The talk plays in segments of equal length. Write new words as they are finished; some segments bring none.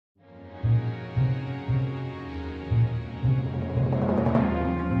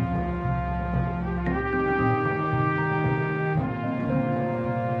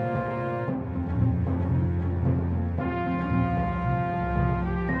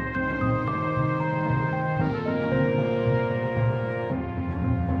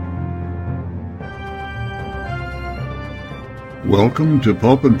Welcome to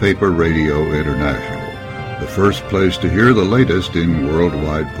Pulp Paper Radio International, the first place to hear the latest in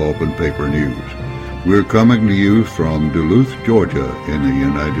worldwide pulp and paper news. We're coming to you from Duluth, Georgia, in the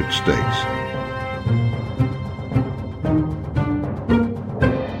United States.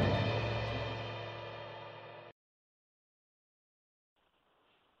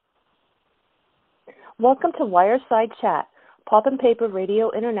 Welcome to Wireside Chat, Pulp and Paper Radio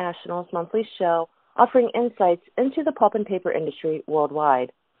International's monthly show offering insights into the pulp and paper industry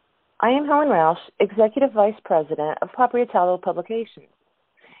worldwide. I am Helen Roush, Executive Vice President of Paperitalo Publications,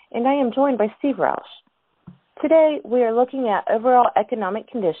 and I am joined by Steve Roush. Today, we are looking at overall economic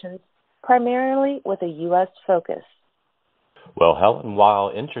conditions, primarily with a U.S. focus. Well, Helen,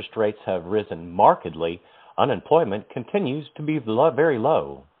 while interest rates have risen markedly, unemployment continues to be very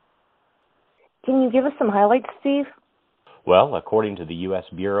low. Can you give us some highlights, Steve? Well, according to the U.S.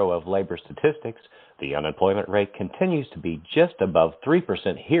 Bureau of Labor Statistics, the unemployment rate continues to be just above 3%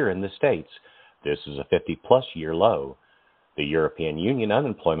 here in the States. This is a 50-plus year low. The European Union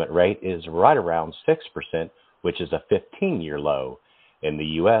unemployment rate is right around 6%, which is a 15-year low. In the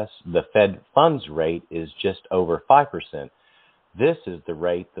U.S., the Fed funds rate is just over 5%. This is the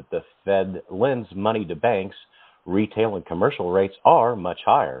rate that the Fed lends money to banks. Retail and commercial rates are much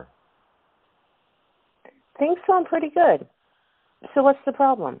higher. Things sound pretty good. So what's the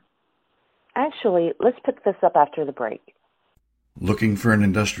problem? Actually, let's pick this up after the break. Looking for an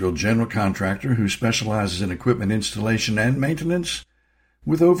industrial general contractor who specializes in equipment installation and maintenance?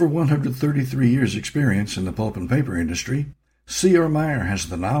 With over 133 years' experience in the pulp and paper industry, C.R. Meyer has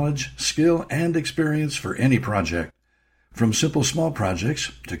the knowledge, skill, and experience for any project. From simple small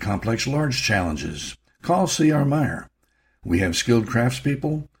projects to complex large challenges, call C.R. Meyer. We have skilled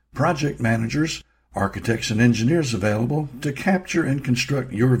craftspeople, project managers, architects and engineers available to capture and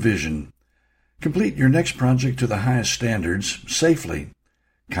construct your vision. Complete your next project to the highest standards safely.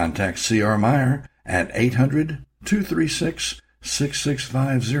 Contact C.R. Meyer at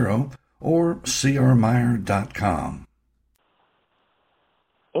 800-236-6650 or crmeyer.com.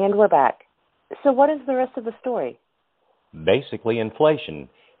 And we're back. So what is the rest of the story? Basically, inflation.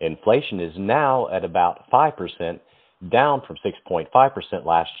 Inflation is now at about 5%, down from 6.5%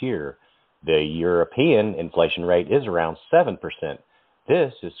 last year. The European inflation rate is around 7%.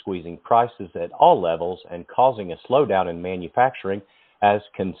 This is squeezing prices at all levels and causing a slowdown in manufacturing as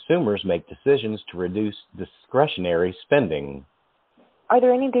consumers make decisions to reduce discretionary spending. Are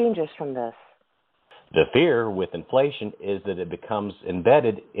there any dangers from this? The fear with inflation is that it becomes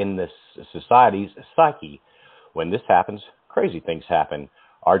embedded in the society's psyche. When this happens, crazy things happen.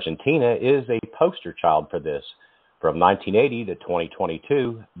 Argentina is a poster child for this. From 1980 to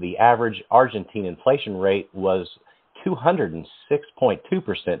 2022, the average Argentine inflation rate was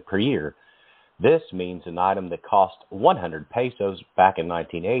 206.2% per year. This means an item that cost 100 pesos back in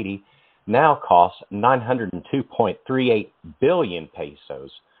 1980 now costs 902.38 billion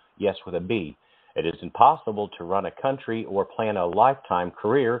pesos. Yes, with a B. It is impossible to run a country or plan a lifetime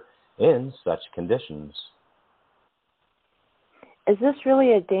career in such conditions. Is this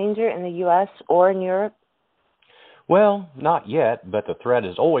really a danger in the U.S. or in Europe? Well, not yet, but the threat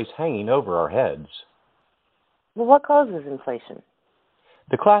is always hanging over our heads. Well, what causes inflation?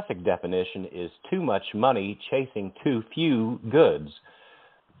 The classic definition is too much money chasing too few goods.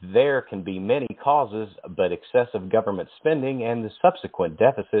 There can be many causes, but excessive government spending and the subsequent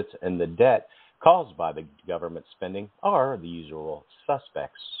deficits and the debt caused by the government spending are the usual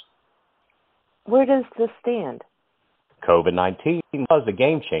suspects. Where does this stand? COVID-19 was a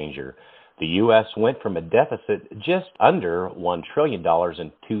game changer. The U.S. went from a deficit just under $1 trillion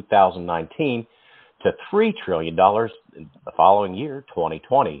in 2019 to $3 trillion in the following year,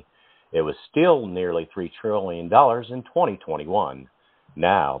 2020. It was still nearly $3 trillion in 2021.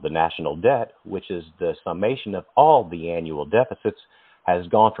 Now, the national debt, which is the summation of all the annual deficits, has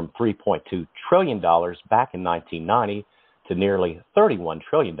gone from $3.2 trillion back in 1990 to nearly $31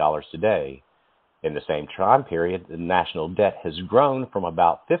 trillion today. In the same time period, the national debt has grown from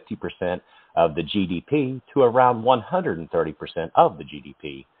about 50% of the GDP to around 130% of the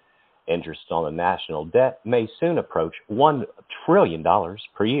GDP. Interest on the national debt may soon approach $1 trillion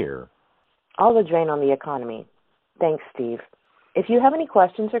per year. All the drain on the economy. Thanks, Steve. If you have any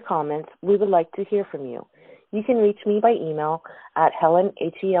questions or comments, we would like to hear from you. You can reach me by email at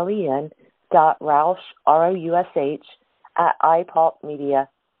helen.roush, R-O-U-S-H,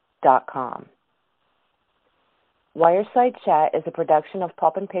 @ipulpmedia.com. Wireside Chat is a production of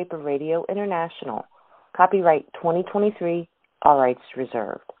Pulp and Paper Radio International. Copyright 2023, all rights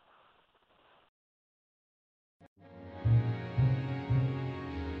reserved.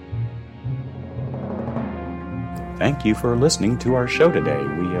 Thank you for listening to our show today.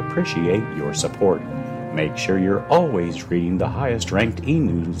 We appreciate your support. Make sure you're always reading the highest-ranked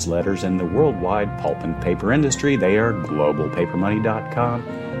e-newsletters in the worldwide pulp and paper industry. They are globalpapermoney.com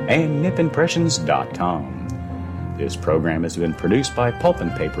and nipimpressions.com. This program has been produced by Pulp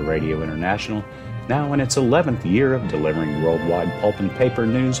and Paper Radio International, now in its 11th year of delivering worldwide pulp and paper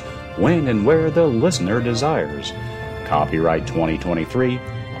news when and where the listener desires. Copyright 2023,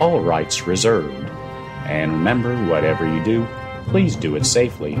 all rights reserved. And remember, whatever you do, please do it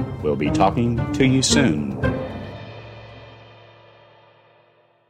safely. We'll be talking to you soon.